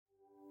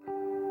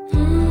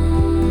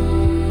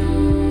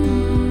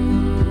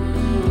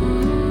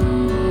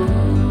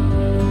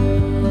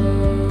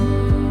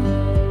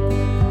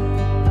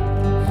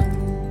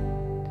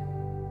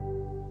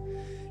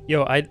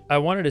I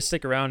wanted to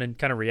stick around and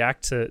kind of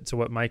react to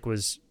what Mike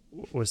was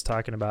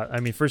talking about. I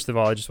mean, first of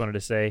all, I just wanted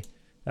to say,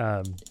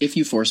 if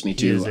you force me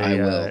to, I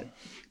will.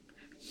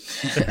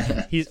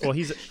 he's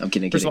I'm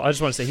kidding. First of all, I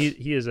just want to say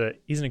he's an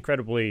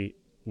incredibly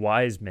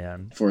wise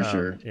man for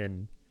sure.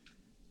 In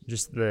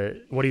just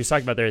what he was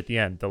talking about there at the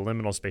end, the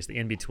liminal space, the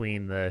in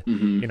between,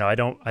 Mm-hmm.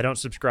 I don't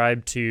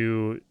subscribe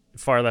to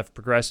far left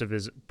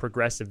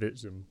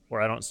progressivism,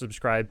 or I don't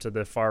subscribe to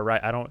the far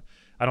right. I don't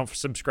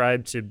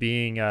subscribe to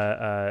being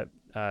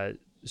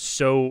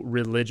so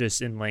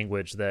religious in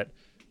language that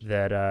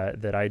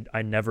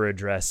I never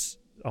address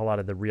a lot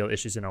of the real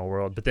issues in our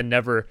world, but then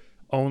never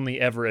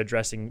only ever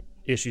addressing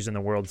issues in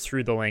the world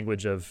through the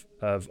language of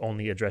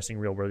only addressing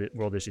real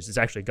world issues. It's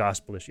actually a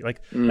gospel issue.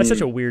 Like that's such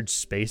a weird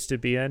space to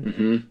be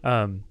in.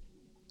 Mm-hmm.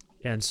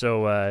 And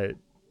so,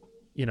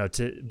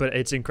 but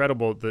it's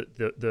incredible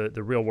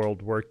the real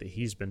world work that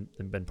he's been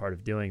part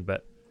of doing.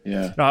 But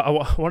yeah, no, I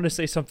wanted to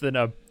say something.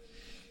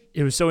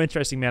 It was so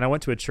interesting, man. I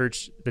went to a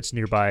church that's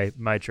nearby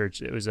my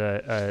church. It was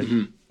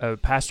a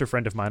pastor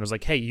friend of mine was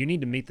like, "Hey, you need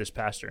to meet this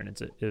pastor." And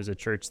it was a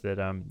church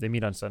that they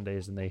meet on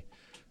Sundays, and they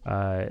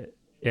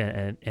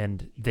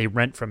and they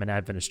rent from an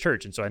Adventist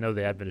church. And so I know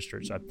the Adventist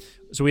church.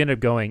 So we ended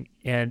up going,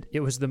 and it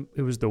was the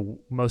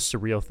most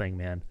surreal thing,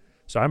 man.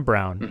 So I'm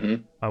brown. Mm-hmm.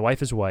 My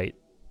wife is white.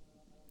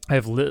 I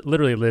have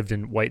literally lived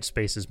in white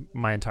spaces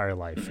my entire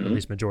life, or at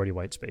least majority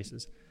white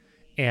spaces.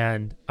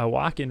 And I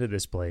walk into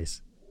this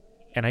place,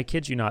 and I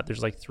kid you not,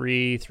 there's like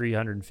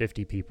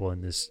 350 people in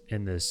this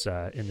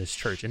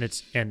church,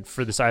 and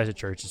for the size of the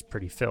church, it's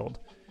pretty filled.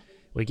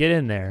 We get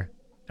in there,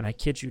 and I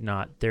kid you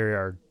not, there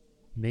are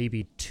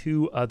maybe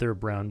 2 other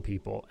brown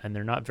people, and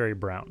they're not very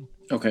brown.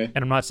 Okay. And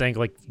I'm not saying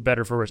like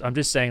better for worse. I'm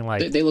just saying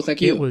like they look like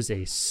you. It was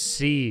a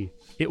sea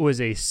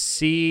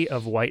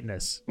of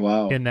whiteness.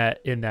 Wow. In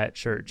that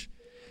church.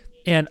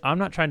 And I'm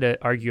not trying to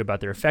argue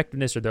about their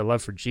effectiveness or their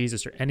love for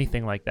Jesus or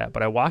anything like that,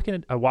 but I walked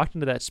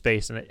into that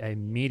space and I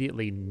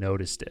immediately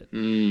noticed it.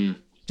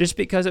 Just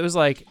because it was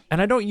like,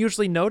 and I don't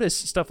usually notice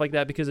stuff like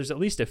that because there's at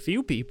least a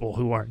few people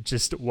who aren't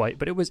just white,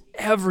 but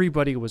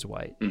everybody was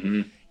white.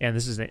 Mm-hmm. And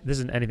this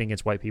isn't anything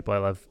against white people.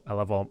 I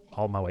love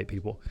all my white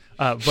people.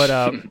 But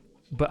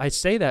I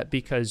say that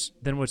because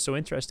then what's so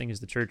interesting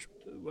is the church,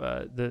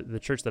 the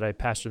church that I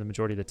pastor the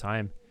majority of the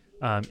time.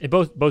 In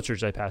both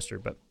churches I pastor,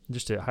 but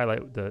just to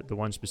highlight the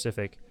one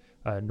specific,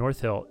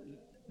 North Hill,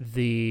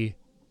 the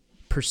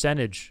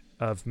percentage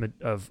of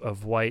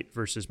white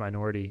versus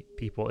minority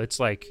people, it's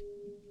like,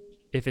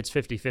 if it's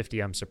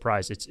 50-50, I'm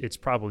surprised. It's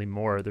probably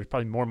more. There's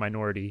probably more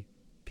minority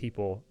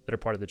people that are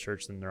part of the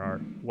church than there are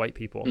white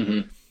people.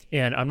 Mm-hmm.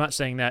 And I'm not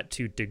saying that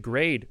to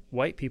degrade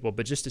white people,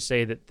 but just to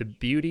say that the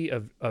beauty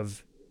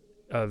of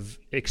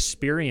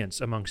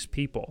experience amongst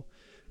people,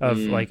 of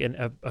like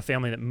a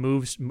family that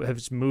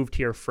has moved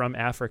here from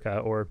Africa,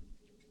 or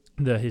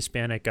the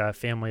Hispanic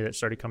family that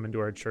started coming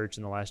to our church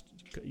in the last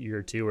year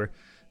or two, or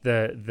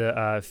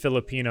the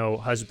Filipino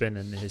husband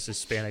and his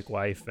Hispanic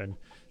wife, and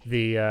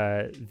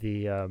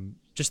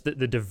just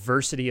the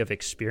diversity of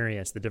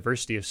experience, the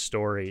diversity of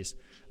stories.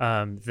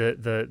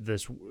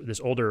 This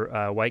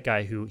older white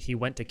guy who he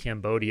went to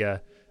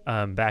Cambodia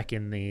back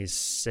in the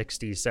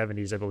 60s,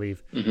 70s, I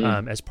believe,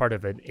 as part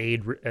of an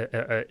aid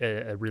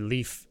a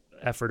relief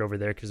effort over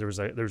there, because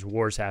there was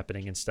wars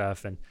happening and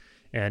stuff,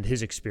 and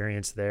his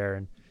experience there,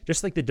 and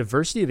just like the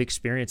diversity of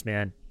experience,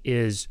 man,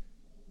 is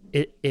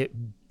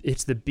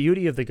it's the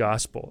beauty of the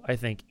gospel, I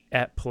think,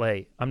 at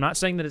play. I'm not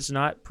saying that it's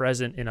not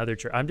present in other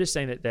churches. I'm just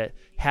saying that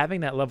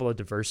having that level of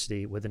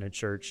diversity within a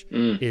church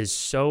is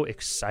so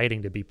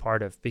exciting to be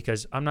part of,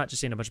 because I'm not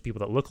just seeing a bunch of people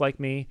that look like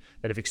me,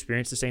 that have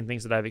experienced the same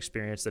things that I've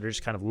experienced, that are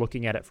just kind of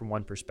looking at it from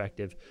one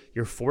perspective.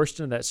 You're forced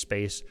into that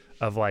space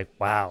of like,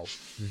 wow,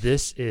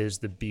 this is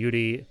the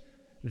beauty,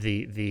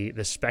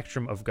 the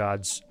spectrum of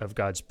God's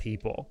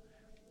people.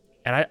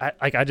 And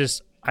I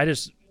just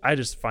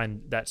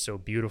find that so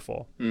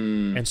beautiful.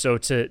 And so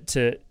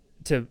to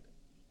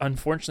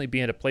unfortunately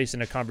be in a place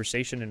in a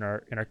conversation in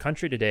our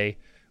country today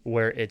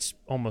where it's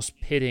almost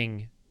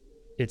pitting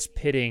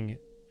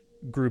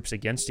groups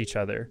against each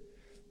other,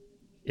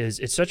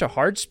 it's such a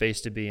hard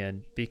space to be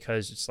in,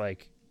 because it's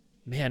like,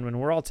 man, when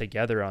we're all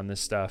together on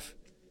this stuff,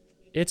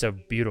 it's a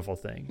beautiful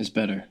thing. It's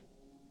better.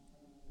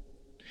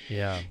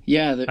 Yeah.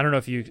 Yeah. I don't know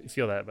if you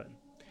feel that, but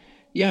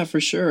yeah,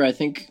 for sure. I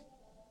think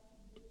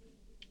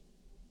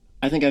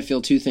I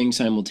feel 2 things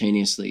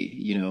simultaneously.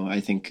 You know,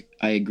 I think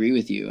I agree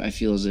with you. I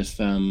feel as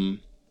if,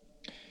 I'm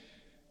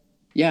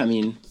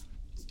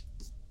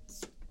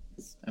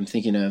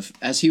thinking of,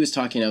 as he was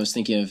talking, I was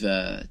thinking of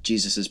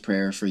Jesus's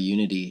prayer for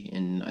unity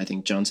in, I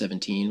think, John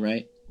 17,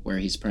 right? Where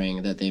he's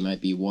praying that they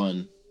might be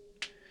one.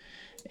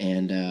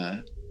 And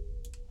I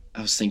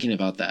was thinking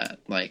about that.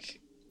 Like,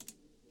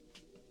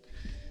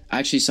 I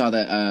actually saw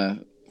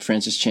that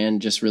Francis Chan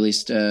just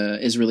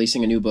is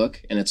releasing a new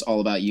book, and it's all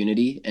about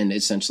unity, and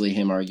essentially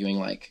him arguing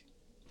like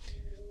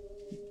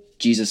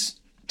Jesus,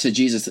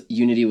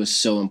 unity was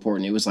so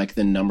important. It was like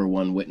the number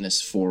one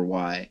witness for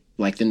why,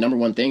 like the number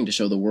one thing to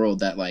show the world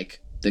that like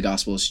the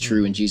gospel is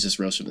true and Jesus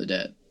rose from the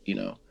dead, you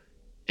know?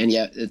 and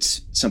yet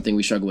it's something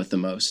we struggle with the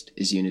most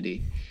is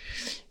unity.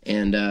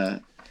 And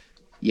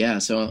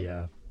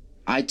so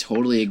I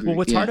totally agree. Well,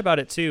 what's hard about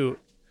it too,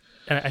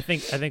 and I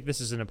think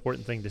this is an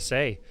important thing to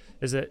say,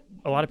 is that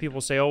a lot of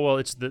people say, oh, well,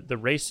 it's the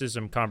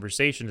racism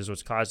conversation is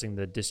what's causing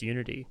the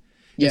disunity.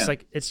 Yeah. It's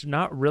like, it's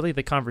not really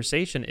the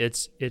conversation.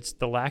 It's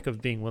the lack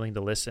of being willing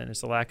to listen.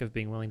 It's the lack of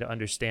being willing to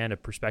understand a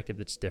perspective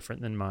that's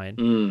different than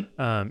mine.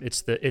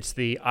 It's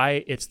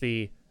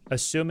the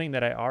assuming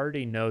that I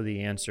already know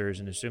the answers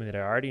and assuming that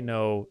I already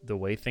know the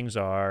way things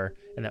are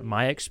and that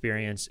my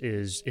experience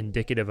is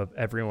indicative of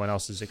everyone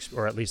else's,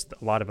 or at least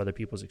a lot of other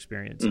people's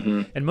experience.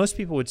 And most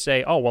people would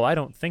say, oh, well, I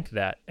don't think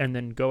that, and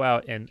then go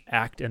out and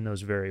act in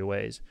those very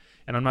ways.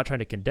 And I'm not trying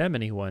to condemn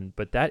anyone,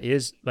 but that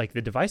is like,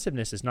 the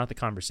divisiveness is not the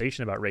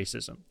conversation about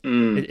racism.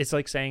 It's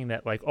like saying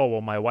that, like, oh,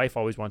 well, my wife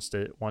always wants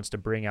to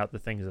bring out the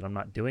things that I'm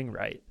not doing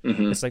right.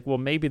 It's like, well,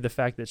 maybe the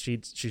fact that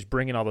she's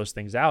bringing all those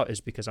things out is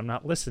because I'm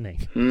not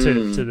listening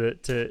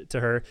to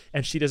her,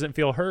 and she doesn't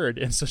feel heard,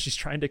 and so she's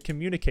trying to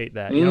communicate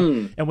that. You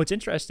know. And what's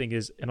interesting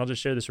is, and I'll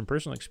just share this from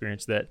personal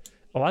experience, that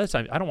a lot of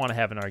times I don't want to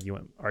have an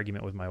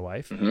argument with my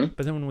wife, but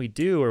then when we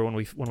do, or when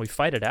we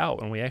fight it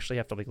out, when we actually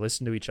have to like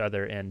listen to each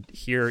other and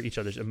hear each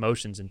other's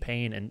emotions and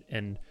pain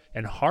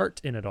and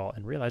heart in it all,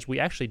 and realize we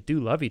actually do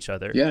love each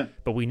other. Yeah.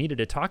 But we needed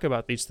to talk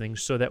about these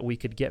things so that we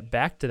could get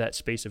back to that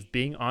space of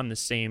being on the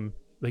same,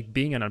 like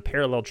being on a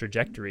parallel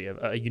trajectory, of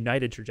a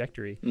united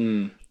trajectory.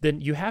 Then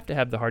you have to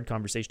have the hard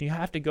conversation. You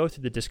have to go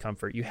through the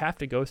discomfort. You have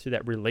to go through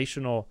that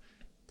relational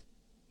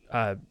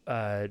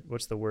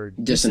what's the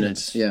word?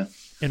 Dissonance. Yeah.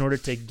 In order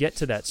to get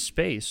to that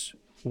space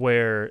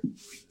where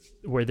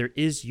there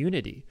is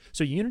unity.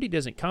 So unity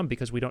doesn't come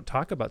because we don't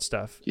talk about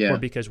stuff, or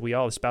because we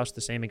all espouse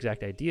the same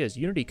exact ideas.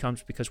 Unity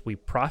comes because we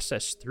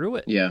process through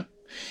it. Yeah.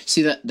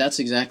 See, that's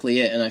exactly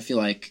it. And I feel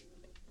like,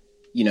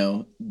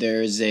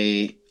 there's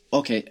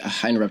okay,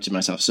 I interrupted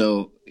myself.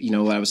 So,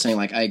 what I was saying,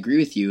 like, I agree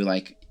with you,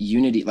 like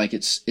unity, like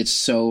it's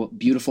so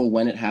beautiful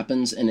when it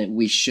happens, and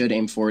we should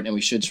aim for it and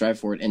we should strive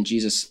for it. And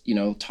Jesus,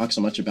 talks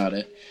so much about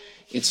it.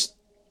 It's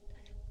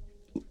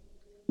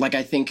like,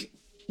 I think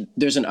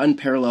there's an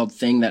unparalleled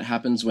thing that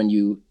happens when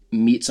you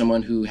meet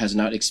someone who has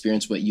not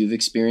experienced what you've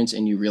experienced,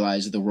 and you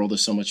realize the world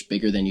is so much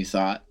bigger than you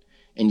thought.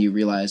 And you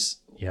realize,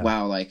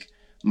 wow, like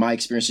my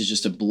experience is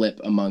just a blip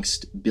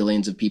amongst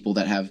billions of people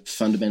that have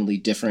fundamentally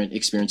different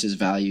experiences,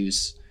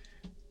 values,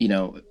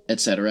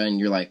 et cetera. And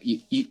you're like,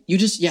 you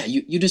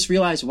just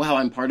realize, wow,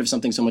 I'm part of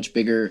something so much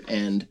bigger,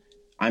 and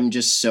I'm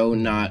just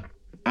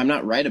I'm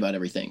not right about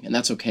everything. And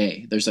that's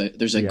okay. There's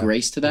a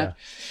grace to that. Yeah.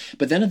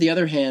 But then on the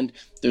other hand,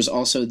 there's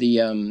also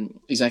the,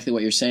 exactly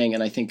what you're saying.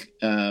 And I think,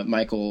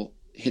 Michael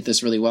hit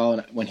this really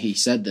well when he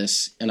said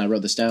this, and I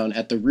wrote this down: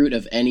 at the root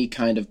of any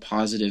kind of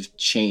positive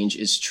change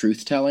is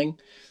truth telling.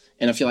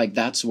 And I feel like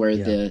that's where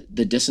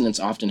the dissonance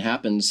often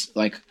happens.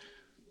 Like,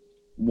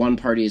 one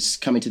party is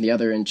coming to the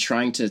other and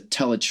trying to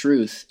tell a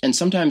truth, and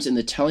sometimes in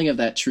the telling of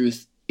that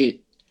truth,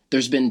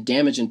 there's been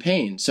damage and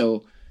pain.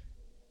 So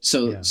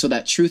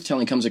that truth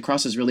telling comes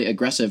across as really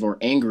aggressive or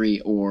angry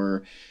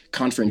or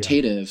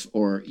confrontative,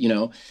 or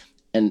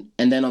and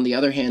then on the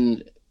other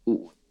hand,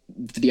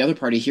 the other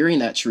party hearing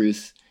that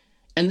truth.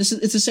 And it's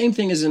the same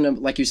thing as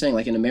like you're saying,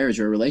 like in a marriage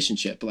or a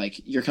relationship. Like,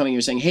 you're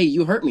saying, hey,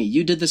 you hurt me,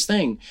 you did this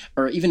thing.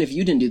 Or even if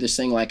you didn't do this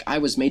thing, like, I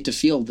was made to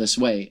feel this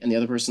way. And the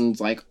other person's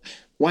like,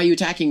 why are you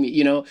attacking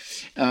me?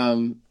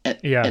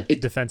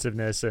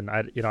 Defensiveness. And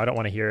I don't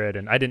want to hear it.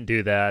 And I didn't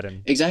do that.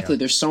 And exactly.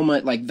 There's so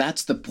much, like,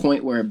 that's the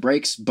point where it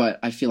breaks. But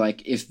I feel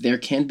like if there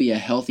can be a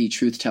healthy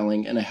truth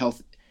telling and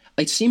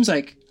it seems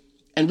like,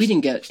 and we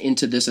didn't get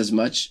into this as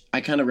much.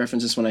 I kind of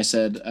referenced this when I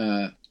said,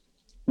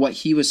 what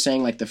he was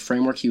saying, like the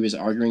framework he was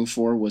arguing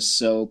for was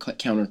so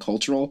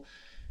countercultural.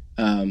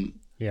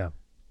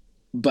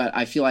 But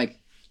I feel like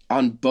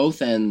on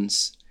both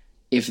ends,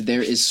 if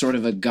there is sort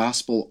of a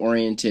gospel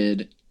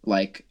oriented,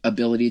 like,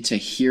 ability to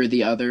hear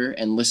the other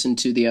and listen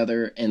to the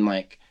other, and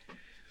like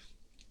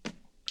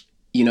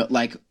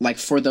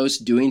for those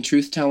doing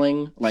truth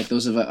telling, like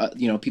those of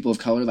people of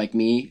color like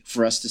me,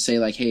 for us to say,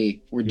 like,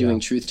 hey, we're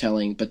doing truth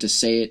telling, but to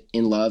say it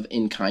in love,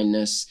 in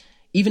kindness,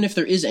 even if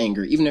there is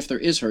anger, even if there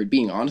is hurt,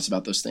 being honest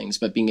about those things,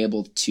 but being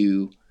able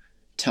to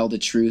tell the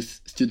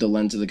truth through the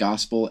lens of the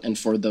gospel, and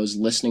for those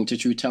listening to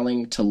truth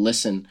telling to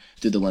listen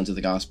through the lens of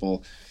the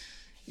gospel.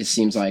 It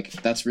seems like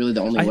that's really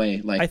the only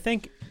way. Like, I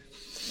think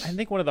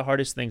one of the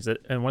hardest things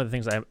and one of the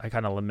things I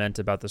kind of lament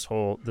about this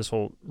whole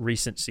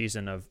recent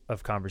season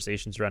of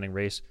conversations surrounding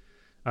race,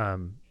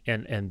 and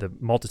the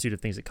multitude of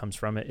things that comes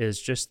from it,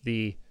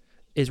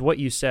 is what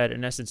you said,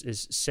 in essence,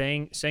 is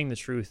saying the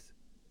truth,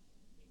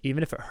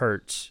 even if it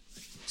hurts,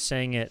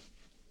 saying it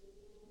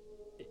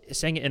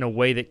in a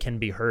way that can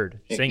be heard,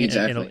 saying it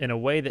in a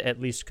way that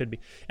at least could be.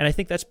 And I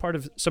think that's part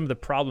of some of the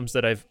problems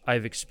that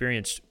I've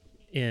experienced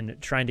in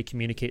trying to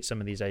communicate some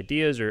of these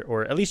ideas,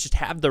 or at least just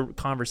have the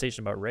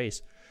conversation about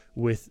race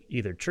with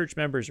either church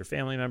members or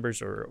family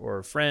members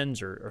or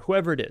friends or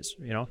whoever it is,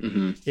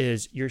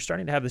 is you're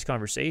starting to have this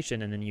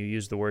conversation, and then you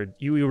use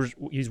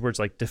words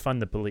like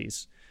defund the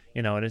police,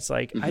 and it's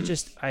like,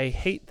 I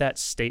hate that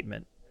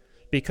statement,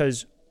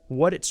 because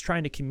what it's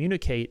trying to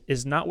communicate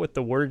is not what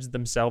the words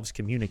themselves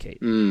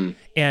communicate.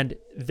 And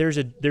there's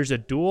a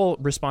dual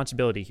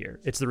responsibility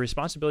here. It's the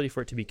responsibility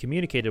for it to be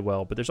communicated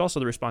well, but there's also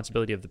the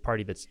responsibility of the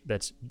party that's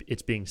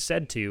it's being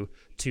said to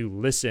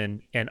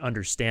listen and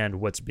understand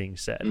what's being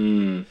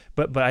said.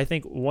 But I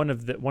think one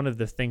of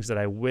the things that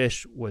I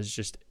wish was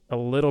just a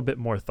little bit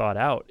more thought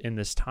out in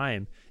this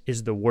time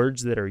is the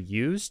words that are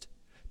used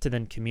to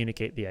then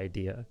communicate the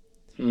idea.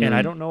 And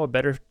I don't know a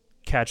better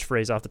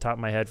catchphrase off the top of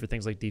my head for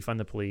things like defund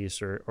the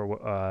police or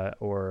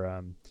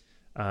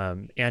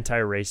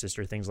anti-racist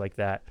or things like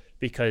that,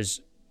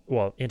 because,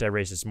 well,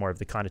 anti-racist is more of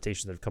the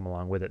connotations that have come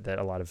along with it that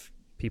a lot of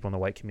people in the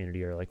white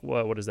community are like,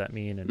 well, what does that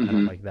mean? And I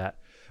don't like that.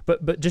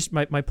 But just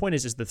my point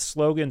is the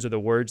slogans or the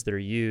words that are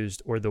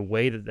used or the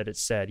way that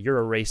it's said, you're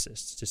a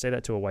racist, to say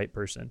that to a white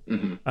person,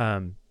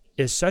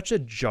 is such a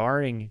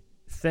jarring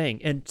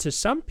thing. And to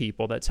some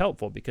people that's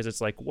helpful because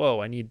it's like, whoa,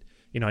 I needed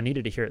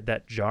to hear it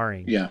that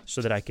jarring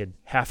so that I could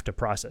have to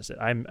process it.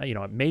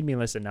 It made me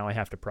listen. Now I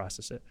have to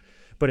process it.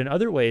 But in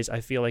other ways, I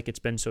feel like it's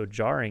been so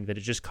jarring that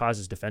it just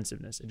causes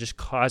defensiveness. It just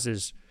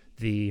causes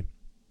the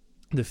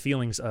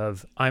feelings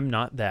of, I'm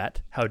not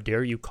that. How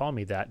dare you call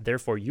me that?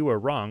 Therefore, you are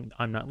wrong.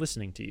 I'm not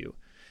listening to you.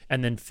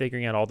 And then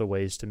figuring out all the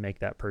ways to make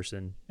that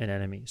person an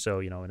enemy. So,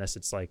 in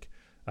essence, it's like,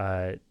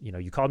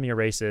 you called me a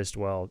racist.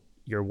 Well,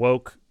 your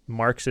woke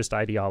Marxist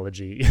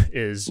ideology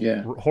is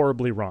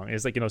horribly wrong.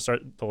 It's like,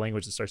 the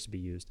language that starts to be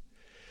used.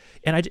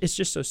 And it's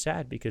just so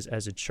sad because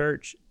as a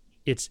church,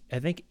 I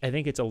think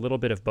it's a little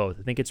bit of both.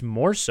 I think it's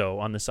more so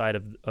on the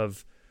side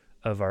of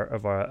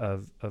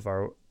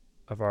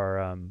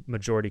our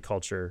majority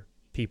culture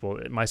people.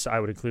 I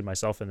would include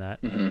myself in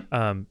that.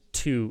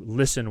 To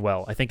listen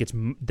well. I think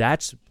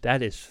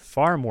that is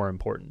far more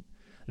important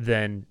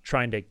than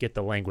trying to get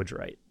the language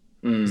right.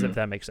 If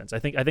that makes sense. I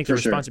think the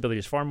responsibility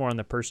is far more on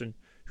the person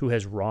who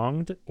has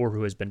wronged or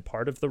who has been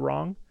part of the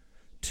wrong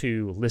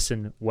to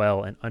listen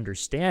well and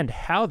understand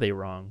how they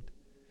wronged,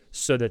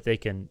 so that they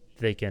can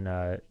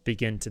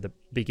begin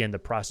the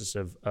process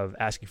of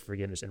asking for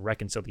forgiveness and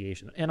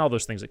reconciliation and all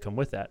those things that come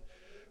with that.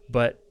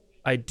 But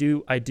I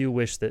do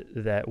wish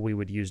that we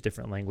would use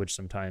different language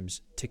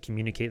sometimes to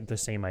communicate the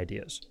same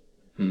ideas.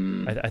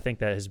 I think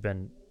that has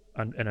been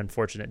an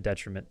unfortunate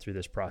detriment through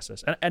this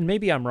process, and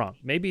maybe I'm wrong.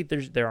 Maybe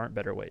there aren't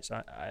better ways.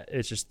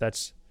 It's just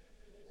that's,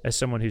 as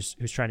someone who's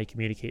trying to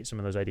communicate some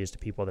of those ideas to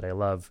people that I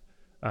love,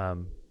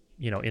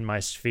 in my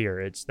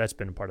sphere, that's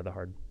been part of the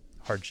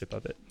hardship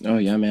of it. Oh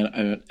yeah,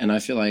 man. I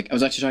feel like I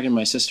was actually talking to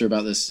my sister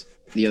about this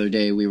the other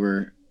day. We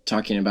were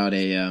talking about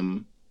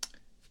some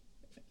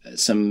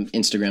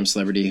Instagram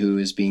celebrity who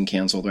is being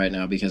canceled right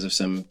now because of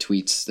some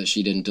tweets that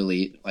she didn't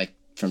delete, like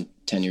from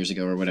 10 years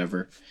ago or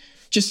whatever.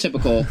 Just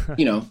typical,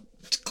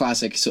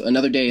 classic. So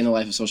another day in the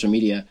life of social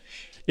media.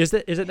 Is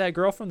it that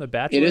girl from The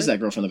Bachelor? It is that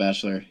girl from The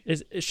Bachelor.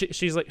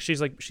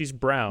 She's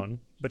brown,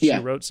 but she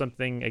wrote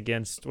something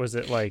against, was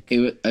it like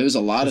it was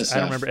a lot of stuff. I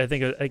don't remember. I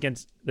think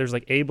against, there's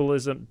like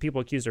ableism.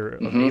 People accused her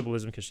of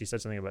ableism because she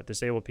said something about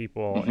disabled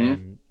people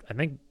and I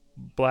think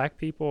black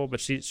people, but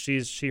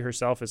she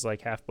herself is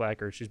like half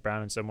black or she's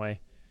brown in some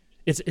way.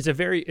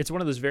 It's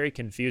one of those very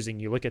confusing.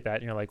 You look at that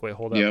and you're like, wait,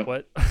 hold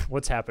up,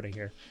 what's happening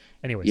here?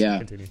 Anyways,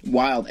 continue.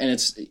 Wild, and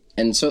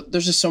so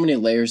there's just so many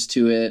layers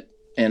to it,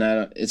 and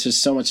it's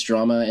just so much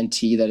drama and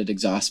tea that it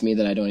exhausts me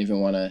that I don't even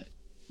want to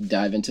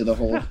dive into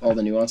all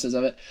the nuances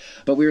of it.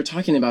 But we were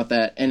talking about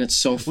that, and it's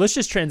so. Let's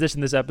just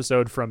transition this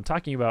episode from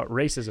talking about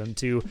racism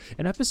to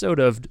an episode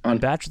of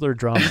Bachelor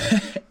drama.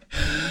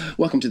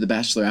 Welcome to the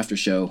Bachelor After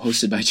Show,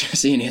 hosted by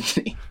Jesse and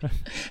Anthony.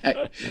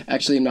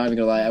 Actually, I'm not even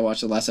gonna lie. I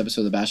watched the last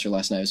episode of The Bachelor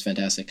last night. It was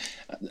fantastic.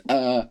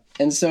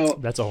 And so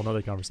that's a whole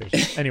nother conversation.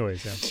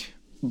 Anyways, yeah.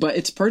 But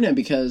it's pertinent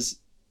because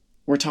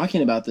we're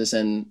talking about this,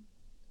 and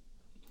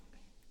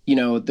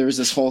there was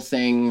this whole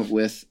thing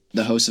with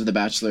the host of The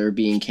Bachelor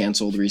being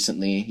canceled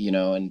recently,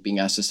 and being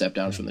asked to step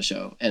down from the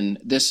show. And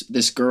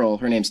this girl,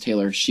 her name's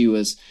Taylor, she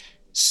was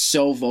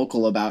so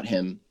vocal about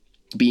him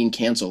being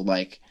canceled.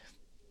 Like,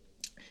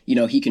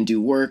 he can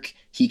do work,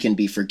 he can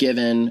be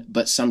forgiven,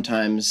 but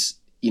sometimes,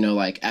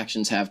 like,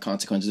 actions have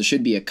consequences. There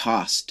should be a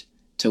cost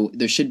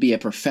there should be a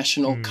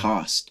professional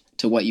cost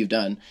to what you've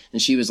done.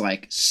 And she was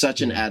like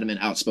such an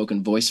adamant,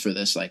 outspoken voice for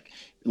this, like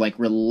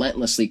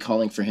relentlessly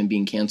calling for him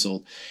being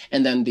canceled.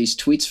 And then these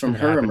tweets from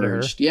her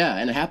emerged. Yeah.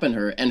 And it happened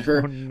to her, and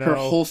her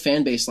whole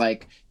fan base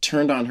like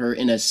turned on her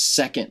in a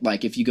second.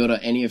 Like, if you go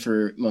to any of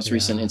her most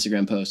recent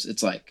Instagram posts,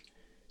 it's like,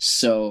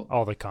 so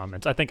all the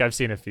comments, I think I've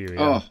seen a few.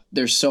 Oh,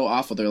 they're so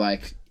awful. They're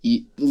like,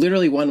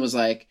 literally one was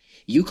like,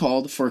 you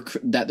called for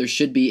that there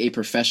should be a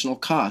professional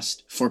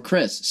cost for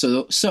Chris.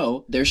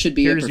 So there should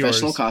be a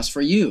professional cost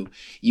for you.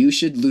 You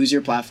should lose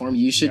your platform.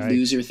 You should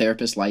lose your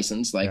therapist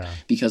license,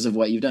 because of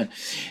what you've done.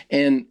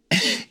 And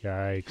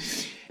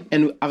yikes.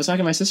 And I was talking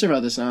to my sister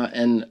about this now,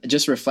 and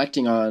just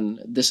reflecting on,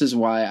 this is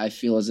why I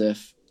feel as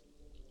if,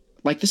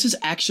 like, this is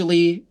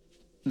actually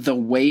the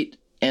weight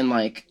and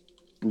like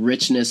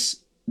richness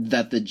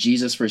that the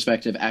Jesus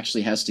perspective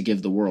actually has to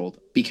give the world,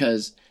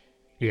 because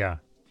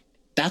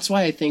that's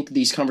why I think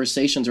these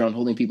conversations around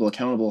holding people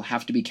accountable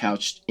have to be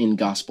couched in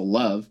gospel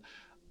love,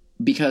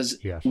 because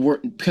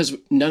because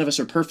none of us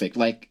are perfect.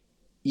 Like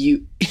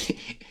you,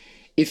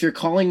 if you're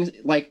calling,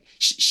 like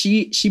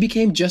she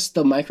became just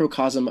the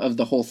microcosm of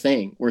the whole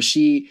thing, where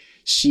she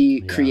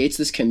creates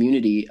this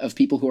community of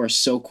people who are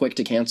so quick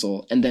to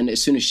cancel, and then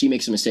as soon as she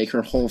makes a mistake,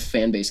 her whole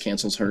fan base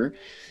cancels her.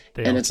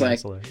 And it's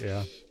like,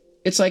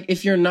 it's like,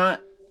 if you're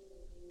not.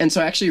 And so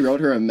I actually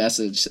wrote her a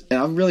message, and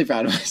I'm really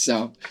proud of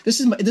myself.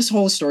 This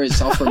whole story is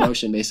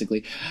self-promotion,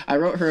 basically. I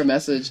wrote her a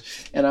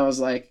message, and I was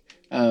like,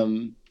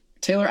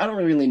 Taylor, I don't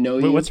really know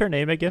you. Wait, what's her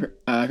name again?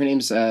 Her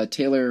name's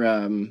Taylor.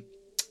 I'm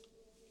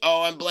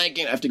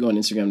blanking. I have to go on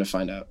Instagram to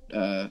find out.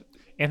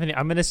 Anthony,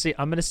 I'm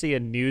gonna see a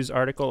news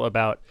article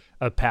about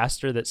a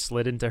pastor that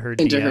slid into her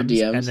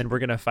DMs, and then we're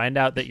gonna find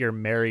out that you're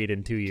married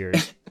in 2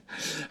 years.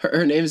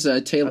 Her name's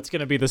Taylor. That's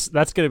gonna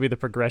be the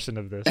progression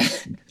of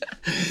this.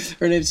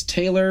 Her name's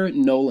Taylor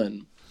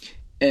Nolan,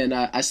 and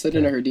I slid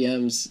into her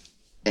DMs,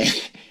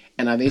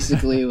 and I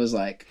basically was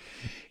like,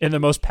 in the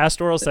most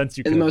pastoral sense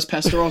you could. In the most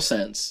pastoral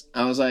sense,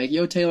 I was like,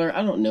 "Yo, Taylor,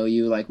 I don't know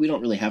you. Like, we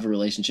don't really have a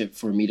relationship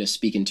for me to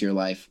speak into your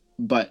life.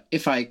 But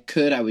if I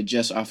could, I would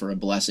just offer a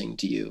blessing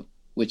to you,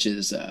 which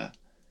is,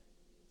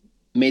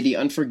 may the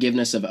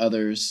unforgiveness of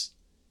others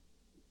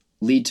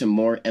lead to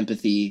more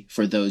empathy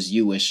for those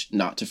you wish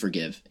not to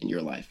forgive in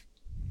your life."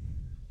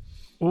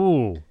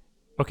 Ooh.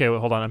 Okay, well,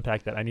 hold on,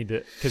 unpack that. I need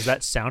to, because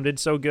that sounded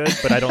so good,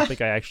 but I don't think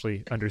I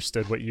actually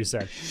understood what you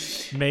said.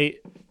 May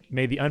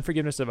the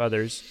unforgiveness of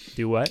others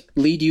do what?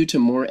 Lead you to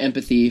more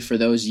empathy for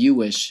those you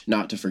wish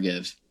not to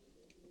forgive.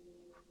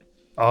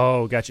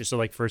 Oh, gotcha. So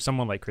like for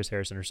someone like Chris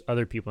Harrison or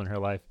other people in her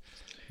life,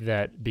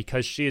 that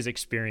because she has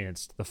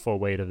experienced the full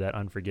weight of that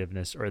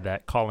unforgiveness or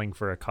that calling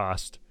for a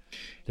cost,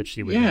 that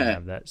she would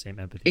have that same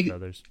empathy for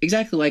others.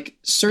 Exactly. Like,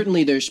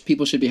 certainly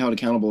people should be held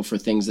accountable for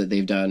things that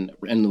they've done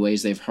and the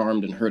ways they've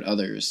harmed and hurt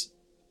others.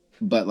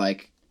 But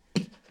like,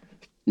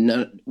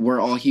 we're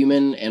all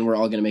human, and we're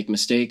all going to make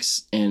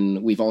mistakes,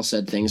 and we've all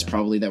said things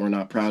probably that we're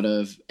not proud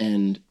of.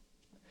 And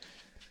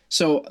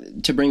so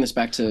to bring this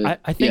back to,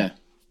 I think,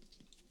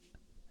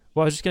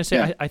 well, I was just going to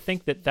say, I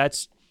think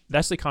that's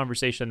the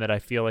conversation that I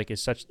feel like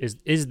is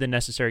the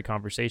necessary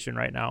conversation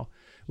right now,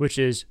 which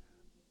is,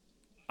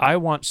 I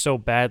want so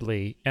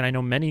badly, and I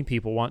know many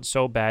people want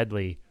so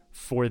badly,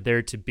 for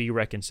there to be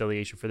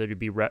reconciliation, for there to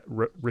be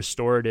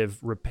restorative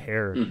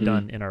repair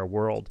done in our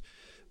world.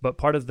 But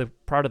part of the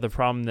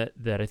problem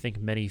that I think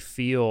many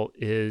feel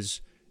is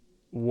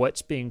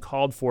what's being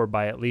called for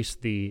by at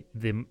least the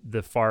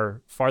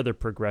farther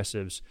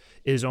progressives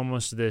is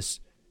almost this,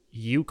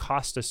 you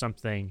cost us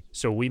something,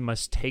 so we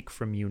must take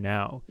from you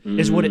now,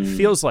 is what it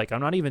feels like.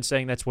 I'm not even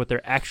saying that's what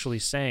they're actually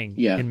saying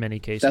in many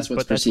cases,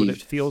 but that's what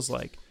it feels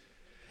like.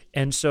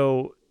 And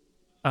so,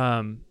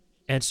 that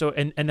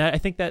I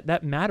think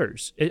that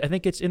matters. I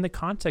think it's in the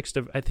context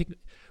of, I think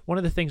one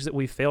of the things that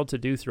we failed to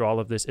do through all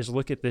of this is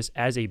look at this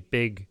as a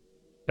big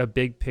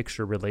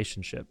picture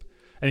relationship.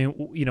 I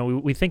mean, you know,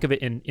 we think of it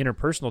in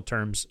interpersonal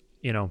terms,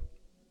 you know,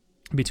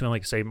 between,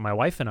 like, say, my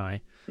wife and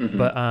I,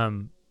 but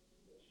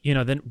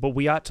but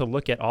we ought to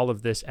look at all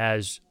of this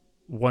as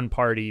one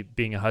party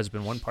being a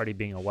husband, one party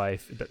being a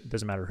wife. It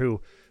doesn't matter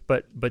who,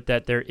 but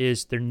that there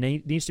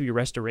needs to be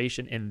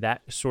restoration in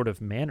that sort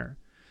of manner,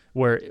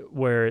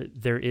 where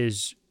there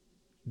is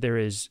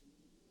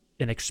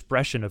an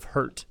expression of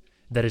hurt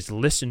that is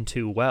listened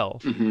to well,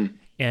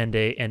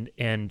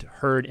 and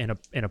heard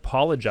and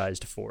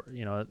apologized for.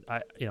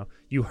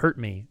 You hurt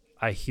me.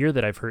 I hear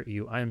that I've hurt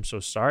you. I am so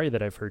sorry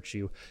that I've hurt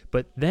you.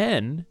 But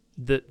then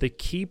the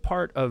key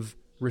part of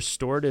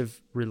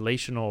restorative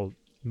relational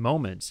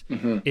moments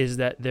is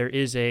that there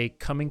is a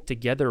coming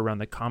together around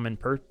the common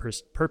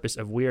purpose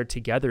of, we are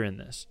together in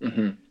this.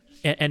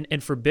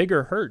 And for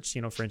bigger hurts,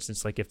 for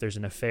instance, like if there's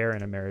an affair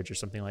in a marriage or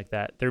something like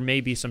that, there may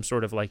be some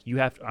sort of like,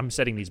 I'm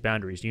setting these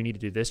boundaries. You need to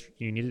do this.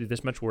 You need to do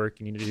this much work.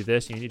 You need to do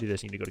this. You need to do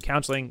this. You need to go to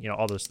counseling,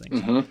 all those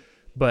things.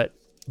 But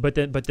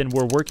then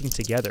we're working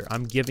together.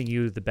 I'm giving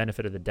you the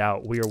benefit of the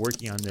doubt. We are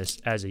working on this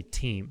as a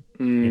team,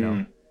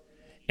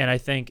 And I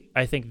think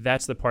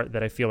that's the part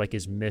that I feel like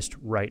is missed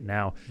right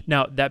now.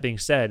 Now, that being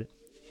said,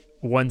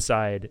 one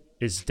side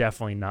is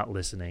definitely not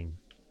listening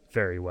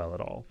very well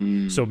at all.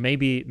 So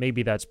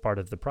maybe that's part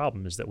of the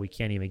problem, is that we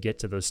can't even get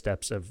to those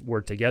steps of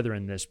we're together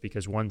in this,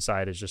 because one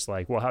side is just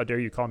like, well, how dare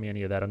you call me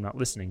any of that? I'm not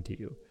listening to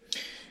you.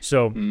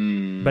 So,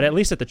 but at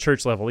least at the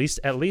church level,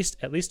 at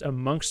least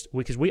amongst,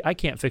 because I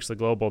can't fix the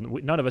global.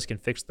 None of us can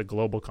fix the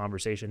global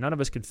conversation. None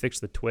of us can fix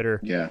the Twitter.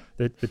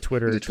 The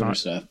Twitter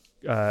stuff.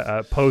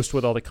 Post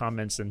with all the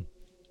comments and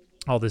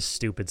all this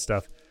stupid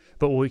stuff.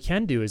 But what we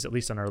can do is, at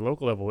least on our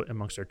local level,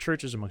 amongst our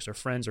churches, amongst our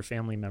friends or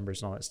family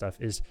members and all that stuff,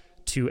 is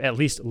to at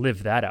least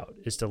live that out,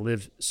 is to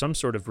live some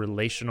sort of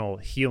relational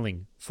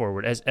healing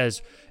forward.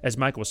 As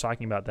Michael was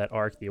talking about, that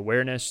arc, the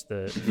awareness,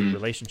 the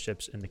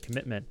relationships, and the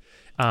commitment.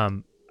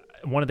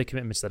 One of the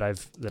commitments that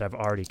I've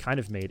already kind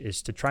of made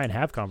is to try and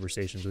have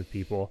conversations with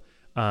people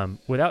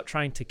without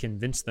trying to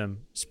convince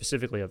them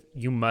specifically of,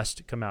 you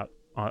must come out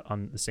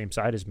on the same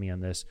side as me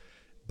on this,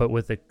 but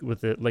with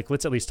the like,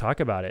 let's at least talk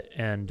about it.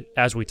 And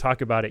as we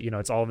talk about it,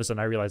 it's all of a sudden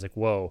I realize like,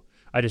 whoa,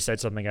 I just said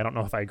something I don't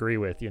know if I agree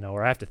with,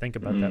 or I have to think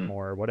about that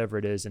more, or whatever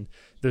it is. And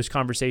those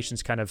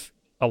conversations kind of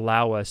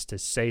allow us to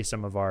say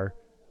some of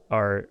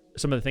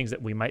some of the things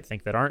that we might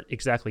think that aren't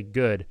exactly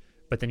good,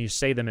 but then you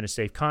say them in a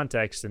safe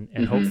context,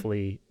 and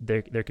hopefully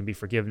there can be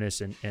forgiveness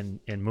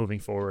and moving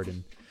forward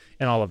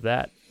and all of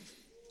that.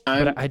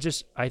 But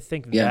I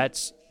think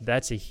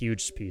that's a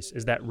huge piece,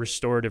 is that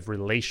restorative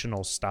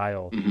relational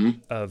style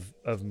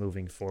of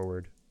moving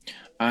forward.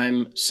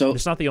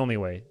 It's not the only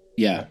way.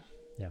 Yeah.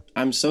 Yeah.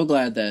 I'm so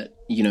glad that,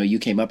 you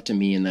came up to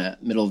me in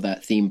that middle of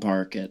that theme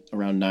park at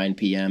around 9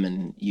 p.m.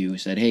 and you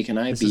said, "Hey, can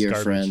I be your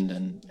friend?"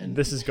 And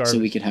this is garbage. So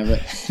we could have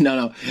it.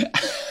 No.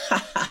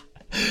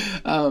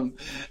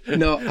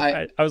 No,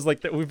 I was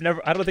like,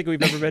 I don't think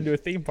we've ever been to a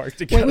theme park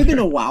together. Wait, we've been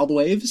to Wild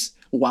Waves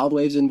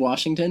in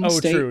Washington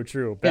State.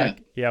 True. Back,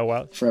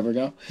 forever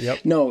ago.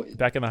 Yep. No,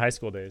 back in the high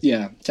school days.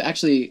 Yeah. To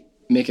actually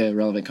make a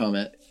relevant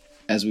comment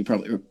as we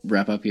probably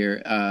wrap up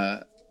here.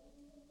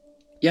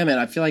 Yeah, man,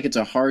 I feel like it's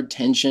a hard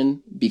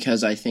tension,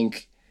 because I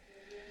think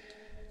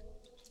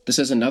this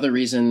is another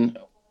reason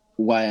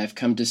why I've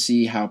come to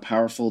see how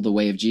powerful the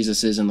way of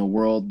Jesus is in the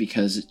world,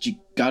 because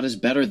God is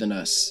better than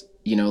us.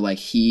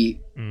 Like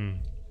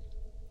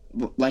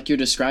you're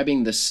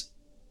describing this,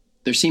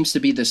 there seems to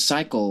be this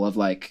cycle of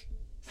like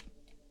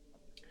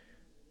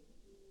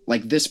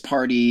this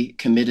party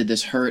committed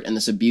this hurt and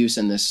this abuse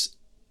and this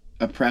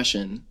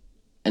oppression.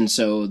 And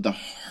so the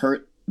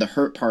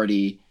hurt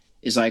party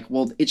is like,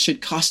 well, it should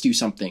cost you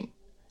something.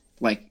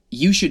 Like,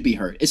 you should be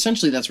hurt.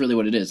 Essentially, that's really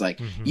what it is. Like,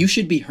 you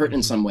should be hurt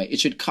in some way. It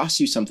should cost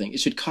you something.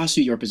 It should cost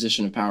you your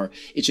position of power.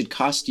 It should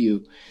cost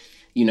you,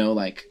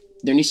 like,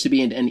 there needs to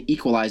be an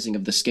equalizing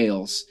of the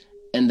scales.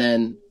 And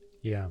then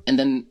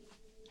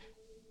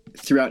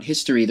throughout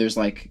history, there's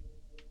like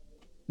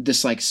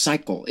this like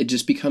cycle. It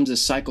just becomes a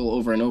cycle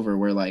over and over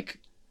where like,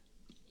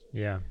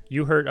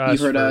 you hurt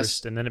us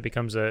first, and then it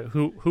becomes a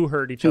who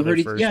hurt each other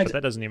first. But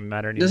that doesn't even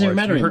matter anymore. Doesn't even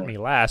matter you anymore. hurt me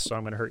last, so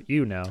I'm going to hurt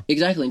you now.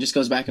 Exactly, and just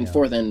goes back and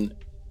forth, and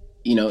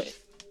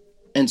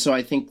and so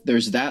I think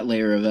there's that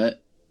layer of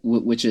it,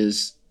 which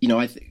is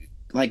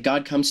like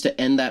God comes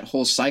to end that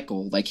whole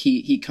cycle. Like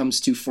he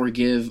comes to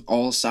forgive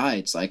all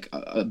sides, like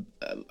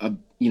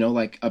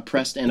like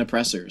oppressed and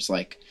oppressors.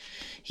 Like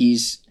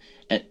he's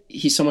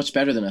so much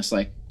better than us.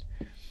 Like.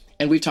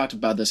 And we've talked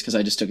about this because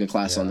I just took a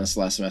class on this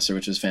last semester,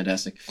 which was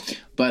fantastic.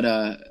 But,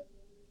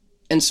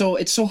 and so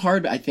it's so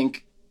hard, I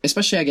think,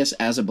 especially, I guess,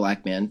 as a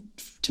Black man,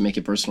 to make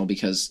it personal,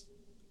 because,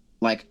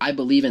 like, I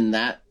believe in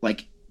that,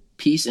 like,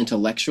 piece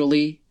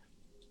intellectually.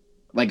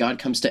 Like, God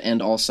comes to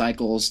end all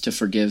cycles, to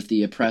forgive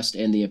the oppressed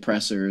and the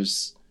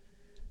oppressors.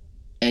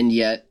 And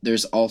yet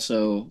there's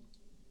also,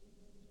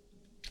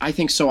 I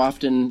think so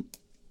often,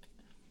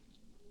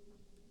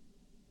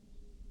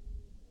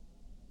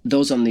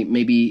 those on the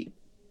maybe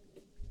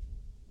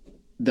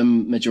the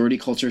majority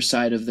culture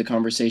side of the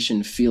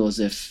conversation feel as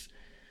if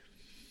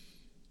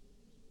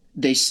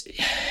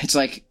it's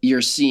like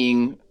you're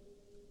seeing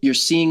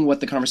what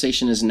the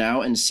conversation is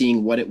now and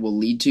seeing what it will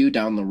lead to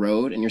down the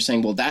road. And you're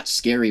saying, well, that's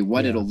scary.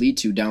 What it'll lead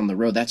to down the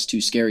road, that's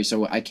too scary.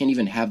 So I can't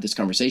even have this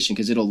conversation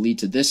because it'll lead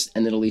to this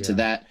and it'll lead to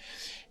that.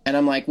 And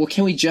I'm like, well,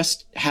 can we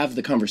just have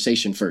the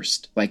conversation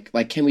first? Like,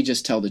 can we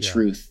just tell the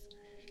truth?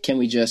 Can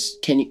we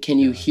just, can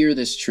you hear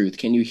this truth?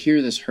 Can you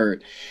hear this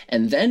hurt?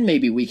 And then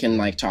maybe we can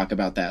like talk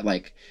about that.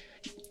 Like,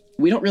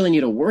 we don't really need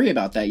to worry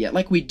about that yet.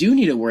 Like, we do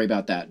need to worry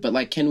about that. But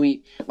like, can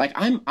we, like,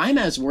 I'm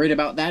as worried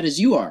about that as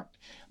you are,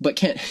 but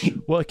can't.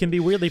 Well, it can be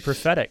weirdly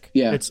prophetic.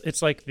 Yeah.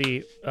 It's like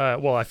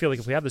I feel like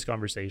if we have this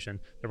conversation,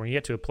 then we're going to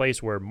get to a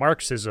place where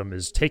Marxism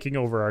is taking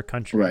over our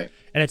country. Right.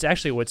 And it's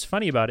actually, what's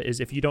funny about it is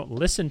if you don't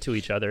listen to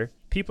each other,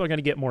 people are going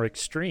to get more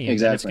extreme.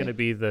 Exactly. And it's going to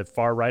be the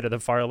far right or the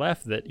far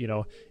left that,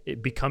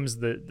 it becomes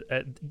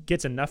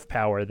gets enough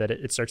power that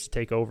it starts to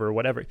take over or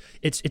whatever.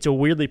 It's a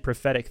weirdly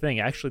prophetic thing.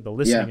 Actually, the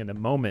listening in the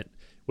moment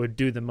would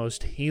do the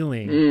most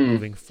healing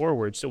moving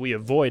forward. So we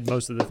avoid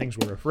most of the things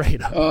we're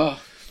afraid of. Oh,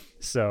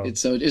 so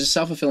it's a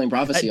self-fulfilling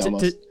prophecy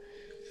almost.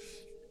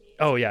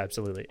 Oh yeah,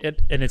 absolutely.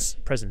 And it's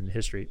present in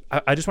history.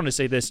 I just want to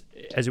say this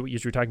as you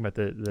were talking about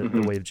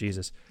the way of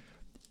Jesus.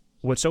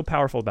 What's so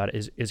powerful about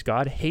it is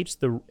God hates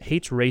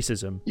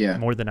racism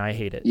more than I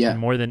hate it. Yeah. And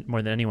more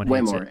than anyone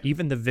hates it.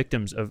 Even the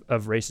victims of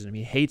racism,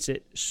 he hates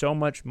it so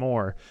much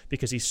more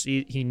because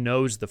he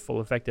knows the full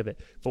effect of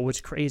it. But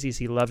what's crazy is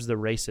he loves the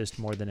racist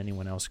more than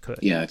anyone else could.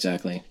 Yeah,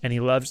 exactly. And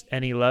he loves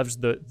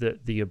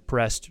the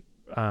oppressed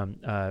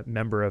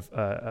member of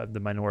the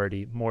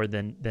minority more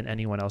than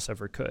anyone else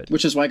ever could.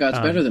 Which is why God's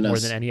better than us. More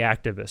than any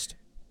activist.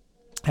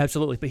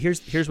 Absolutely. But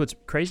here's what's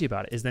crazy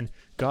about it is then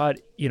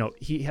God,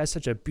 he has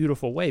such a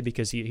beautiful way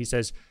because he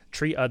says,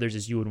 treat others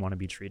as you would want to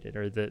be treated,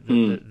 or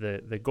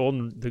the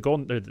golden,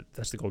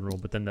 that's the golden rule.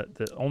 But then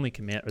the only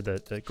command, or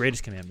the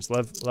greatest commandment is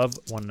love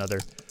one another,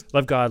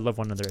 love God, love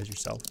one another as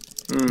yourself.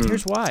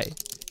 Here's why.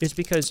 It's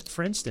because,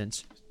 for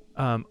instance,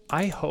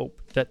 I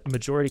hope that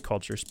majority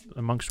cultures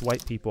amongst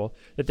white people,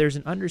 that there's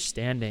an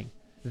understanding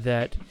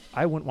that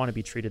I wouldn't want to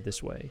be treated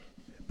this way.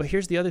 But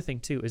here's the other thing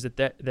too, is that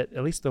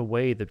at least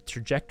the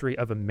trajectory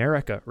of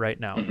America right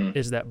now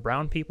is that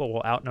brown people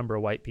will outnumber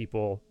white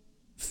people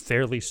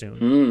fairly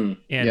soon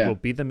and will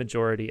be the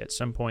majority at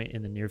some point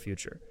in the near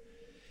future.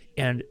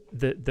 And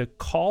the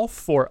call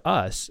for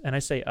us, and I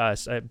say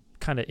us, I'm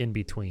kind of in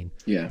between,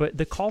 but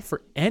the call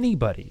for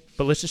anybody,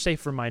 but let's just say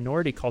for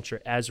minority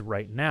culture as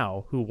right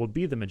now, who will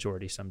be the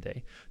majority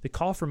someday, the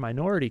call for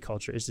minority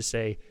culture is to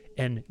say,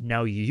 and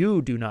now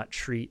you do not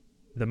treat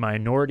the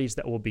minorities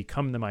that will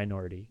become the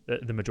minority,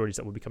 the majorities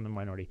that will become the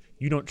minority,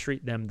 you don't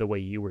treat them the way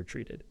you were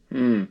treated.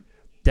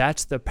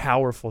 That's the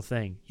powerful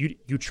thing.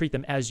 You treat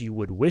them as you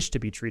would wish to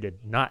be treated,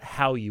 not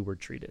how you were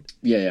treated.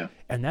 Yeah.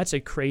 And that's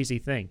a crazy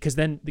thing,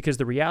 because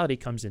the reality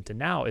comes into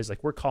now is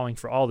like we're calling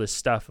for all this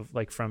stuff of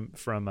like from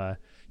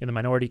in the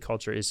minority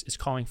culture is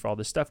calling for all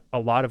this stuff, a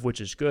lot of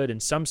which is good,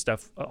 and some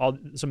stuff,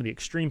 some of the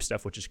extreme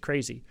stuff, which is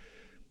crazy.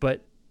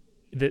 But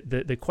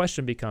the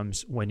question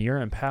becomes, when you're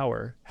in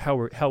power,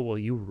 how will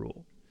you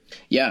rule?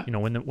 Yeah.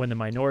 When the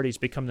minorities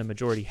become the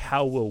majority,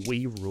 how will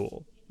we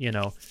rule?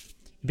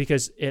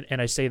 Because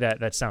and I say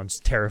that sounds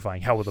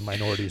terrifying. How will the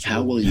minorities rule?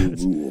 How will you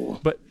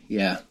rule? But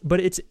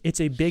it's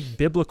a big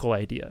biblical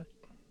idea.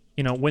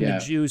 When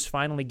the Jews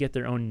finally get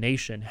their own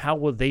nation, how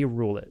will they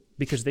rule it?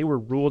 Because they were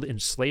ruled in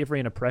slavery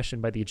and oppression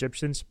by the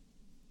Egyptians.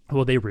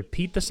 Will they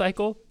repeat the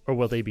cycle, or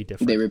will they be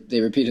different? They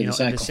repeated the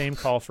cycle. And the same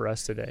call for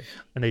us today,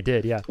 and they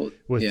did,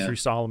 through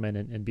Solomon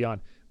and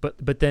beyond.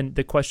 But then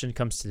the question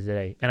comes to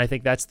today, and I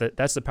think that's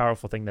the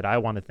powerful thing that I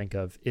want to think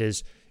of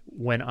is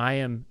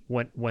when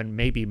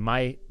maybe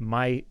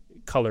my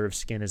color of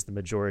skin is the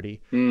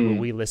majority, will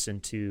we listen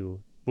to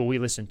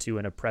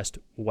an oppressed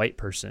white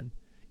person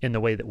in the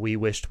way that we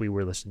wished we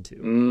were listened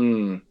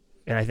to?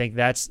 And I think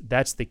that's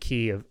the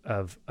key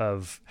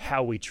of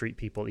how we treat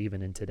people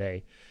even in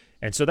today.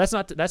 And so that's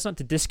not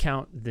to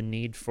discount the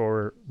need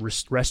for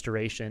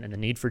restoration and the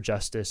need for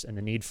justice and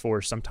the need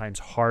for sometimes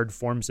hard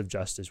forms of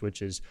justice,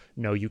 which is,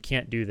 no, you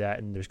can't do that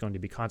and there's going to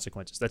be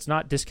consequences. That's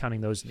not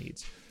discounting those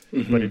needs,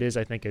 but it is,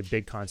 I think, a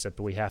big concept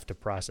that we have to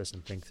process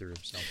and think through.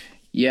 So,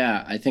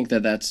 yeah, I think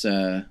that's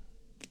I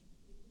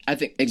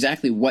think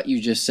exactly what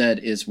you just said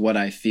is what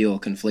I feel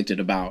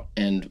conflicted about,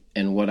 and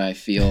what I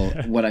feel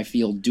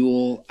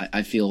dual.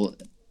 I feel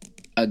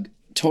a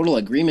total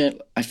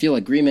agreement. I feel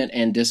agreement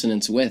and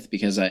dissonance with,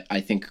 because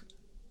I think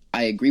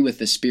I agree with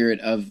the spirit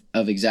of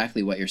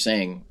exactly what you're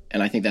saying.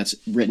 And I think that's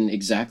written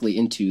exactly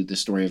into the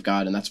story of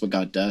God. And that's what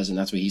God does. And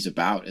that's what he's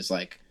about, is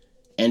like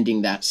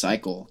ending that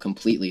cycle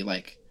completely.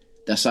 Like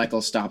the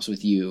cycle stops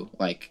with you.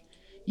 Like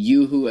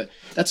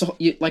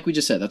like we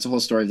just said, that's the whole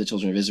story of the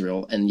children of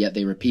Israel. And yet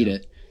they repeat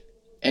it.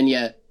 And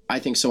yet I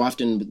think so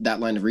often that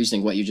line of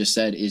reasoning, what you just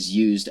said, is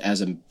used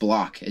as a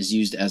block, is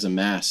used as a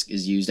mask,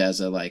 is used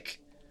as a like,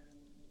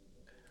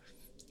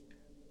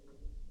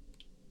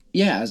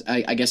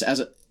 I guess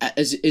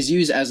is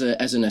used as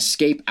an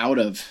escape out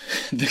of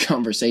the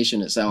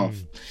conversation itself.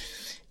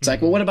 It's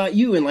like, well, what about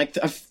you in like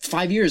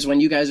 5 years when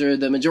you guys are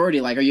the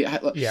majority? Like, are you?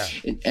 Yeah.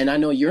 And I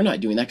know you're not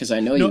doing that because I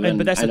know you.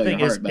 But that's the thing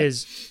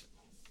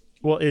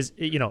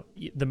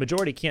the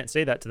majority can't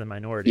say that to the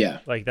minority. Yeah.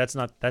 Like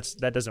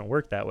that doesn't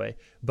work that way.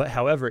 But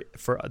however,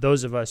 for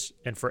those of us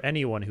and for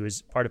anyone who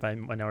is part of a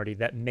minority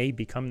that may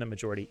become the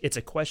majority, it's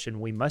a question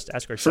we must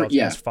ask ourselves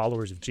as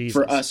followers of Jesus.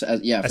 For us,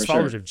 as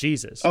followers of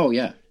Jesus. Oh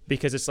yeah.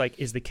 Because it's like,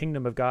 is the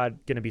kingdom of God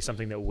going to be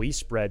something that we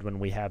spread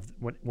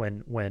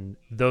when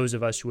those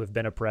of us who have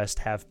been oppressed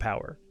have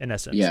power, in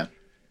essence? Yeah.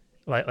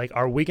 Like,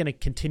 are we going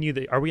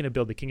to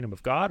build the kingdom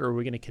of God, or are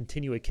we going to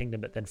continue a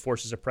kingdom that then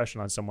forces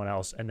oppression on someone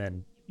else, and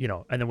then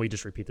we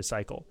just repeat the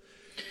cycle?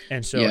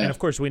 And so, and of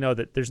course, we know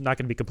that there's not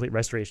going to be complete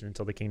restoration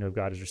until the kingdom of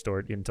God is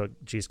restored, until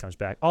Jesus comes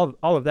back. All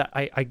of that,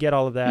 I get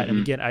all of that. And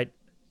again,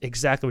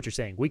 exactly what you're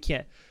saying. We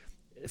can't,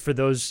 for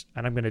those,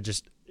 and I'm going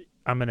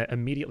to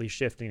immediately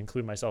shift and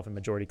include myself in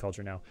majority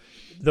culture now.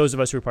 Those of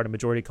us who are part of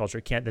majority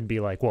culture can't then be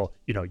like, well,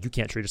 you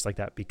can't treat us like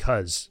that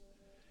because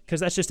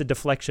that's just a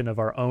deflection of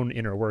our own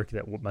inner work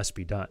that must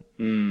be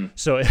done.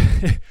 So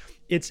and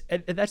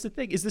that's the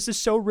thing, is this is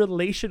so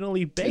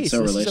relationally based.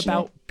 This is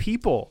about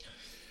people,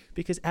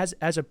 because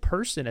as a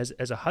person,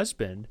 as a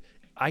husband,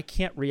 I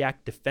can't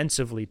react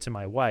defensively to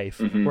my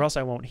wife, or else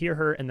I won't hear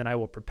her, and then I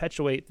will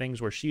perpetuate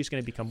things where she's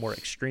going to become more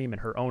extreme in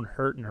her own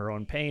hurt and her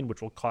own pain,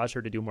 which will cause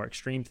her to do more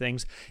extreme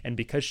things. And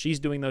because she's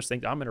doing those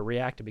things, I'm going to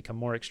react and become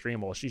more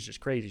extreme. Well, she's just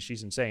crazy,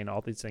 she's insane,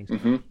 all these things.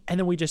 And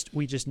then we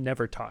just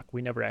never talk.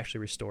 We never actually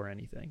restore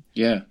anything.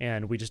 Yeah.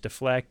 And we just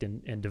deflect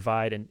and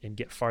divide and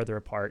get farther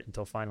apart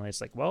until finally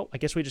it's like, well, I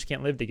guess we just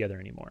can't live together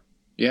anymore.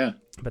 Yeah.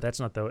 But that's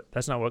not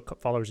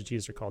what followers of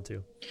Jesus are called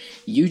to.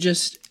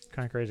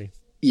 Kind of crazy.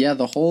 Yeah,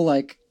 the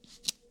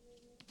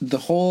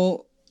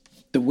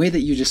way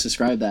that you just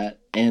described that,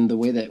 and the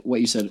way that what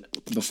you said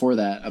before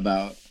that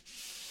about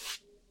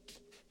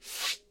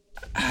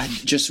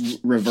just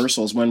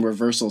reversals, when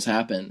reversals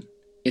happen,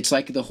 it's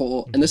like the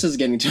whole, and this is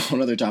getting to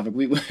another topic.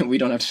 We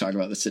don't have to talk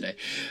about this today,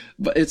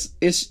 but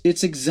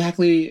it's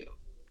exactly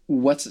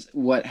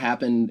what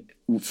happened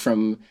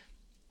from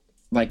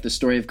like the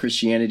story of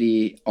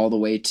Christianity all the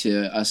way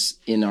to us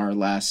in our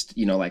last,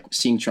 like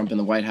seeing Trump in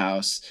the White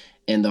House,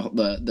 and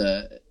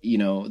the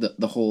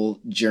whole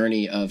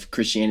journey of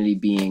Christianity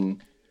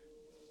being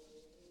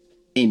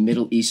a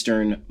Middle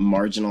Eastern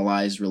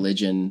marginalized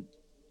religion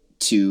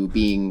to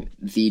being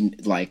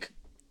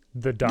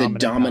the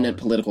dominant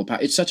political power.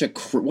 It's such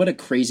what a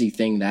crazy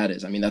thing that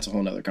is. I mean, that's a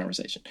whole nother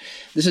conversation.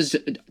 This is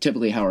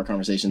typically how our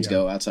conversations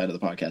go outside of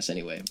the podcast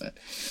anyway. But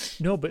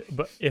no, but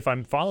if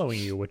I'm following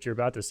you, what you're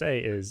about to say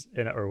is,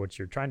 or what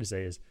you're trying to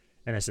say is,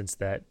 in essence,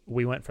 that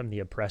we went from the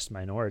oppressed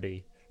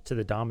minority to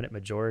the dominant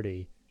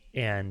majority.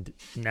 And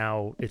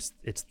now it's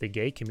the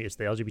gay community, it's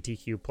the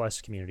LGBTQ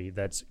plus community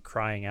that's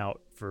crying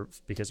out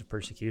because of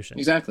persecution.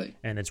 Exactly.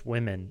 And it's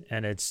women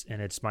and it's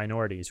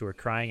minorities who are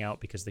crying out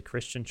because the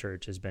Christian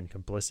church has been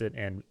complicit,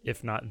 and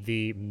if not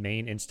the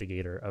main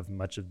instigator of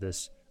much of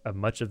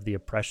the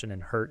oppression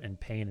and hurt and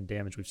pain and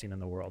damage we've seen in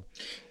the world.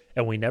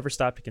 And we never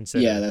stop to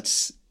consider. Yeah,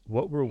 that's.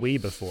 What were we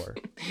before?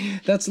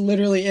 That's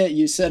literally it.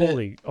 You said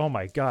it. Oh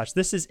my gosh,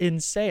 this is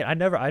insane.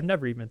 I've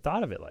never even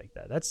thought of it like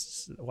that.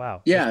 That's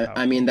wow. Yeah,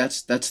 I mean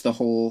that's the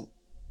whole.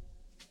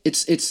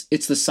 It's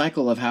the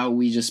cycle of how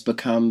we just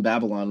become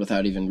Babylon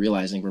without even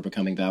realizing we're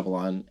becoming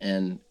Babylon,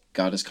 and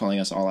God is calling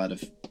us all out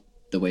of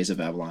the ways of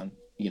Babylon.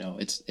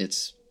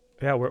 It's.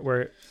 Yeah,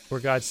 where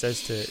God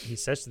says to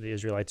the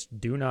Israelites,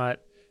 do not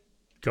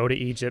go to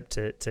Egypt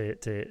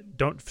to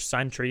don't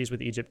sign treaties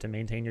with Egypt to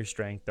maintain your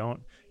strength.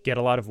 Don't get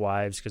a lot of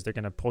wives because they're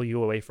going to pull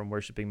you away from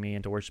worshiping me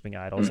into worshiping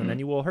idols. And then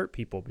you will hurt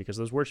people because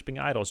those worshiping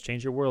idols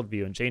change your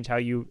worldview and change how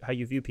you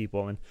view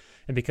people. And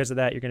because of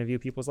that, you're going to view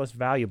people as less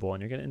valuable,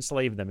 and you're going to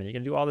enslave them, and you're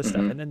going to do all this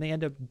stuff. And then they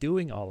end up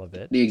doing all of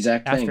it. The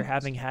exact thing. After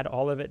having had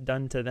all of it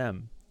done to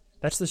them.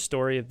 That's the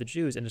story of the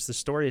Jews, and it's the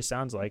story. It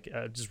sounds like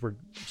we're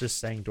just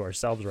saying to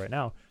ourselves right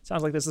now. It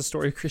sounds like this is the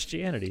story of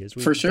Christianity. Is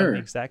we've For sure done the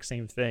exact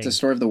same thing. It's the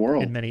story of the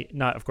world. In many,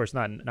 not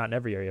in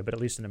every area, but at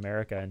least in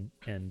America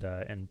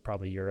and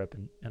probably Europe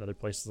and other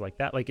places like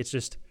that. Like it's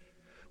just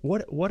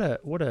what a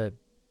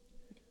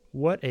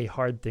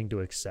hard thing to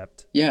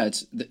accept. Yeah,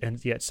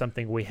 and yet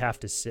something we have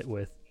to sit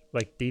with,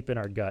 like deep in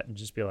our gut, and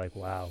just be like,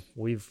 wow,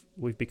 we've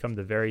become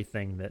the very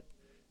thing that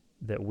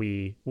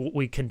we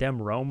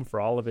condemn Rome for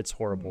all of its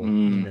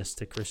horribleness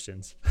to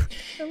Christians.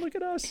 And look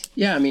at us.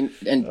 Yeah, I mean,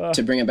 and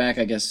to bring it back,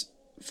 I guess,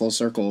 full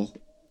circle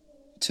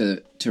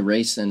to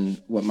race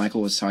and what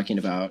Michael was talking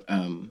about.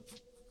 One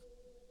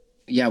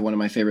of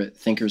my favorite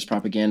thinkers,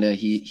 Propaganda,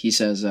 he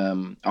says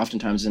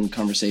oftentimes in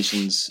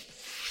conversations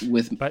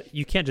with... But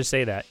you can't just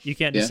say that. You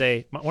can't just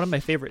say, one of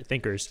my favorite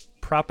thinkers,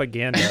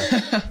 Propaganda.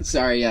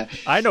 Sorry, yeah.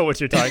 I know what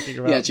you're talking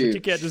about. Yeah, true. But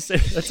you can't just say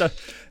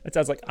that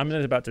sounds like I'm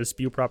about to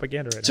spew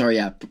propaganda right now. Sorry,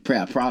 yeah.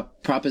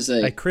 Prop is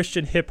a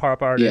Christian hip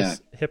hop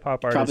artist. Yeah. Hip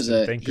hop artist.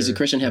 He's a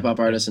Christian hip hop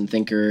artist and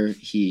thinker.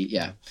 He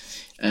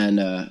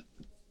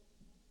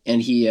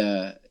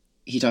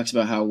talks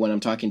about how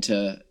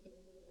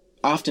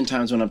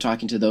oftentimes when I'm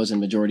talking to those in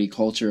majority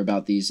culture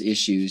about these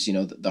issues,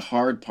 the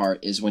hard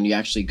part is when you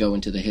actually go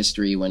into the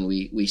history, when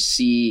we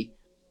see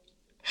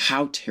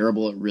how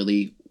terrible it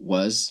really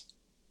was.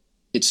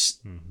 It's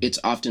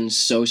often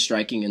so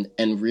striking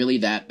and really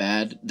that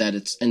bad that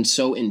and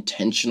so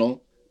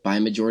intentional by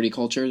majority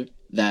culture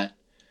that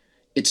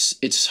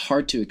it's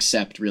hard to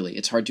accept, really.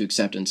 It's hard to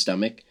accept and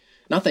stomach.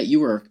 Not that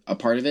you were a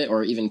part of it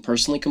or even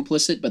personally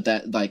complicit, but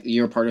that like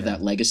you're a part of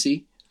that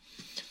legacy.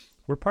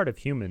 We're part of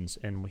humans,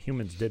 and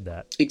humans did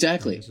that.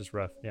 Exactly. This is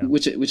rough. Yeah.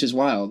 Which is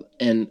wild,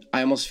 and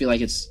I almost feel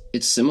like it's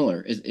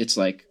similar. It's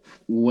like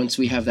once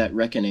we have that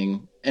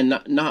reckoning, and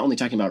not only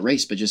talking about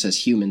race, but just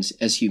as humans,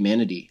 as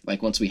humanity.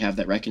 Like once we have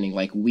that reckoning,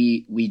 like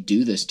we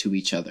do this to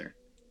each other,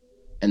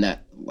 and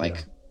that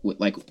like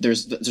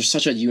there's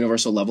such a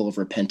universal level of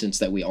repentance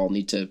that we all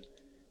need to,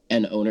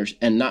 and owners,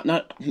 and not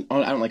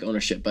I don't like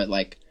ownership, but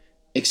like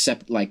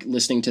accept, like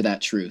listening to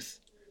that truth.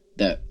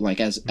 That like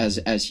as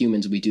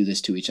humans we do this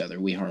to each other,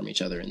 we harm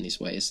each other in these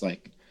ways.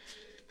 Like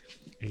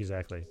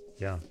exactly.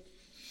 Yeah,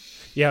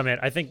 man.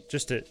 I think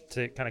just to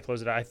kind of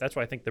close it out, that's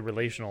why I think the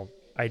relational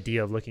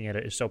idea of looking at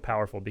it is so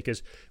powerful,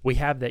 because we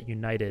have that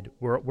united.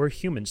 We're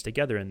humans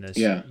together in this.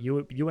 Yeah.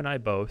 You and I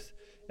both.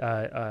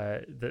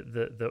 The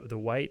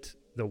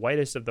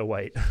whitest of the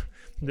white,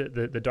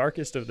 the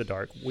darkest of the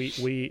dark.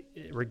 We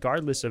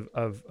regardless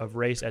of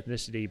race,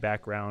 ethnicity,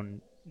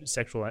 background,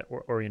 sexual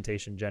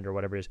orientation, gender,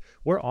 whatever it is,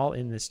 we're all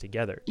in this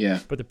together. Yeah.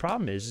 But the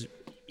problem is,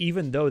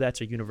 even though that's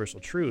a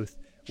universal truth,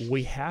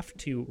 we have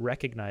to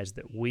recognize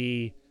that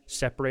we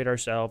separate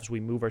ourselves, we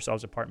move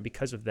ourselves apart, and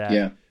because of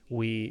that,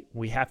 we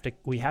have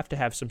to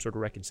have some sort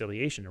of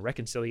reconciliation. A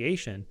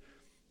reconciliation,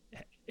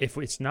 if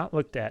it's not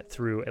looked at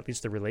through at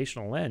least the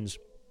relational lens,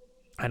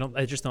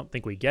 I just don't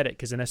think we get it,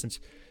 because in essence,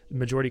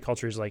 majority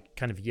culture is like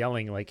kind of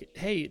yelling like,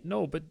 hey,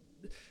 no, but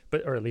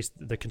or at least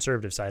the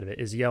conservative side of it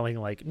is yelling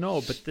like,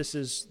 no, but this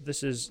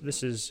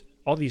is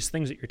all these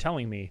things that you're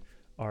telling me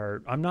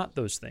I'm not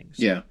those things.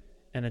 Yeah.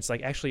 And it's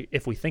like, actually,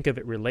 if we think of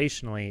it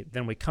relationally,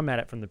 then we come at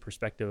it from the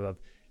perspective of,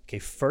 okay,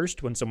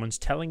 first, when someone's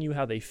telling you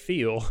how they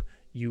feel,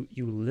 you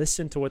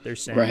listen to what they're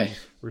saying, right.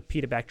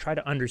 Repeat it back, try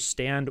to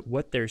understand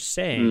what they're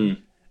saying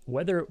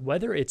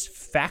whether it's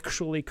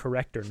factually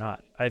correct or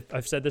not.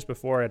 I've said this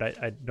before, and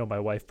I know my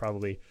wife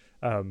probably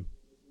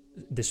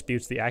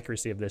disputes the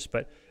accuracy of this,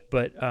 but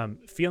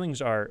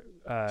feelings are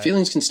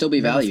feelings can still be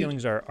valued.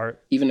 Feelings are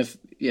even if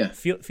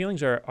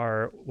feelings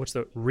are what's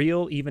the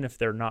real even if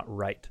they're not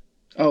right.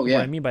 Oh yeah.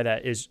 What I mean by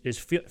that is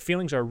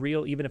feelings are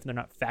real even if they're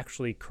not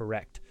factually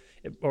correct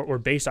or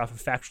based off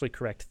of factually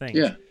correct things.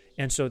 Yeah.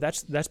 And so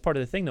that's part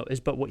of the thing though,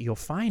 but what you'll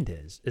find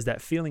is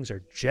that feelings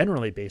are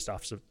generally based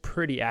off of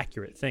pretty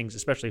accurate things,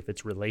 especially if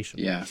it's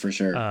relational. Yeah, for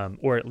sure.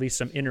 Or at least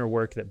some inner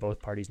work that both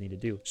parties need to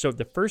do. So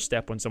the first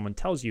step when someone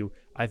tells you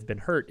I've been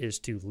hurt is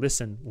to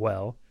listen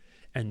well,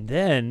 and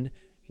then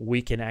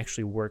we can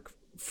actually work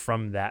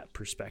from that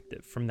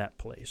perspective, from that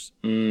place.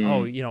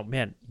 Oh,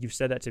 man, you've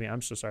said that to me.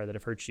 I'm so sorry that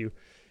I've hurt you.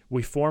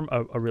 We form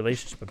a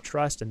relationship of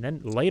trust, and then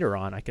later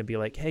on, I can be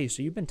like, "Hey,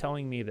 so you've been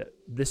telling me that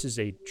this is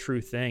a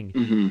true thing,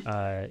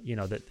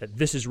 that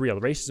this is real.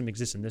 Racism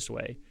exists in this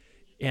way,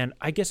 and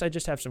I guess I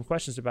just have some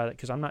questions about it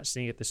because I'm not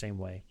seeing it the same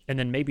way." And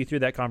then maybe through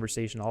that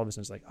conversation, all of a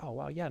sudden, it's like, "Oh,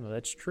 wow, yeah, no,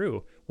 that's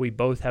true. We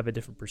both have a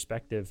different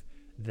perspective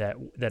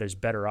that is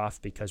better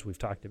off because we've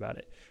talked about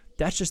it."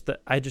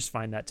 I just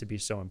find that to be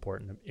so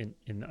important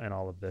in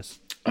all of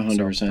this.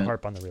 100%. So to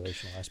harp on the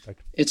relational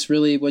aspect. It's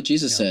really what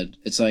Jesus said.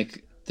 It's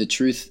like the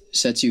truth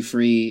sets you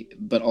free,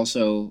 but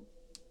also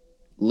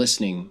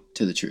listening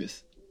to the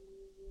truth.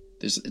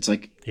 There's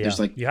like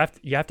you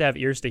have to have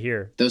ears to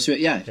hear. Those who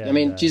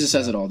Jesus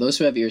says it all. Those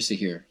who have ears to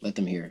hear, let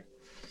them hear.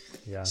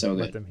 Yeah, so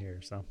good. Let them hear.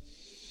 So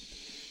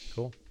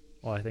cool.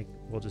 Well, I think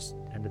we'll just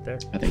end it there.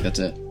 I think that's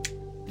it.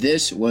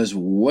 This was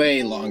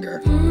way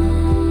longer.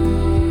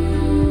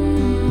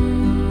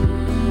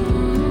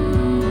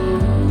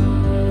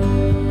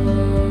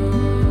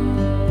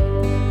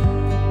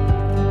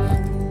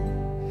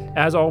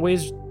 As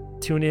always,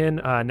 tune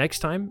in next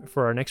time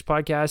for our next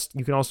podcast.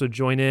 You can also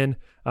join in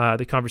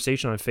the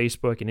conversation on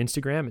Facebook and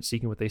Instagram at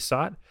Seeking What They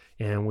Sought,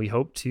 and we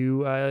hope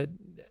to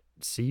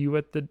see you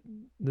at the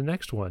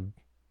next one.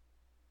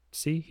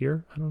 See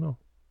here? I don't know.